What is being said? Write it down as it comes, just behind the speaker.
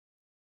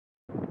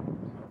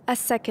A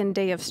second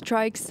day of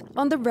strikes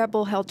on the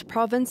rebel-held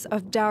province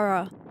of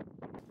Deraa.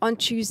 On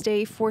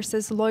Tuesday,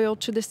 forces loyal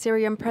to the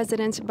Syrian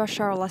president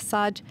Bashar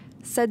al-Assad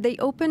said they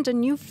opened a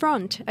new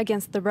front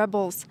against the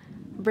rebels,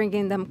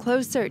 bringing them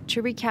closer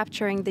to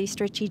recapturing the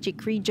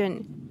strategic region.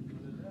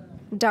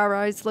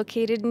 Deraa is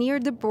located near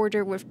the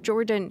border with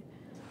Jordan.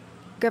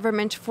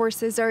 Government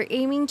forces are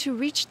aiming to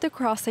reach the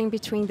crossing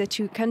between the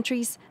two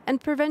countries and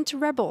prevent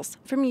rebels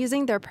from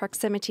using their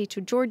proximity to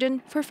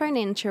Jordan for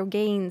financial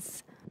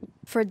gains.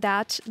 For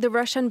that, the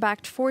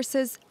Russian-backed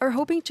forces are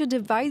hoping to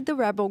divide the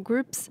rebel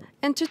groups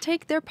and to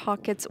take their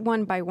pockets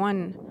one by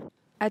one,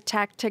 a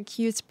tactic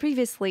used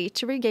previously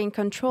to regain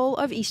control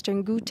of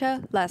eastern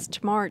Ghouta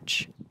last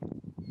March.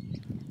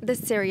 The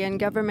Syrian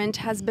government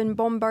has been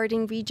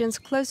bombarding regions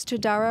close to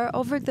Deraa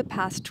over the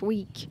past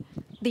week.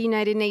 The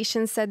United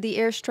Nations said the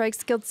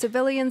airstrikes killed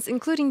civilians,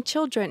 including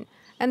children,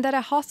 and that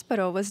a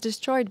hospital was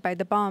destroyed by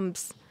the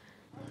bombs.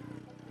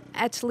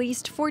 At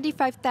least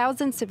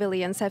 45,000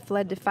 civilians have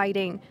fled the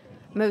fighting,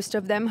 most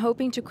of them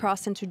hoping to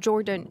cross into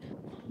Jordan.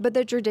 But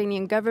the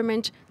Jordanian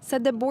government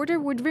said the border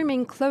would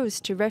remain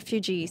closed to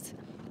refugees.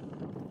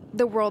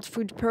 The World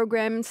Food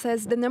Programme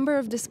says the number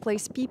of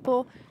displaced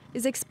people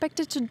is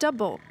expected to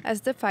double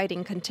as the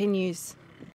fighting continues.